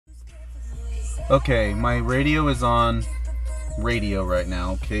Okay, my radio is on radio right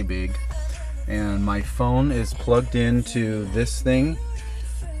now, okay, big. And my phone is plugged into this thing,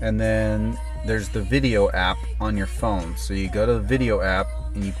 and then there's the video app on your phone. So you go to the video app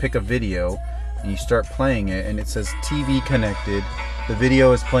and you pick a video and you start playing it, and it says TV connected. The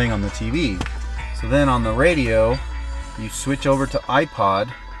video is playing on the TV. So then on the radio, you switch over to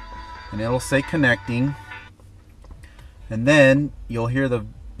iPod and it'll say connecting, and then you'll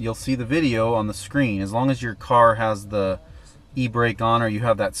see the video on the screen, as long as your car has the e-brake on or you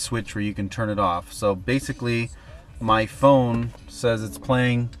have that switch where you can turn it off. So basically my phone says it's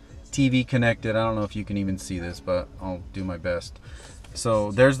playing TV connected. I don't know if you can even see this, but I'll do my best.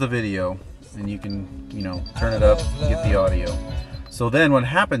 So there's the video, and you can, turn it up, get the audio. So then what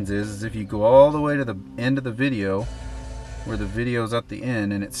happens is if you go all the way to the end of the video, where the video's at the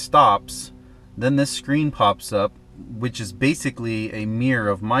end, and it stops, then this screen pops up, which is basically a mirror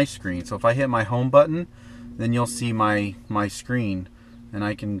of my screen. So if I hit my home button, then you'll see my screen, and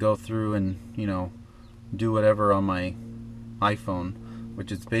I can go through and do whatever on my iPhone,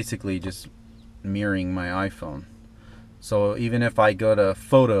 which is basically just mirroring my iPhone. So even if I go to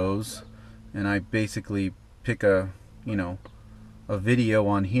photos and I basically pick a video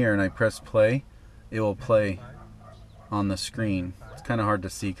on here and I press play, it will play on the screen. It's kind of hard to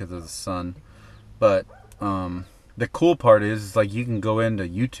see because of the sun, but the cool part is like you can go into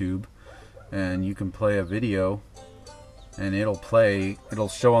YouTube and you can play a video and it'll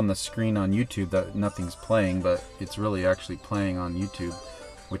show on the screen on YouTube that nothing's playing, but it's really actually playing on YouTube,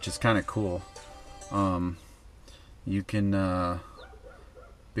 which is kind of cool. You can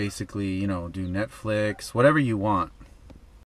basically do Netflix, whatever you want.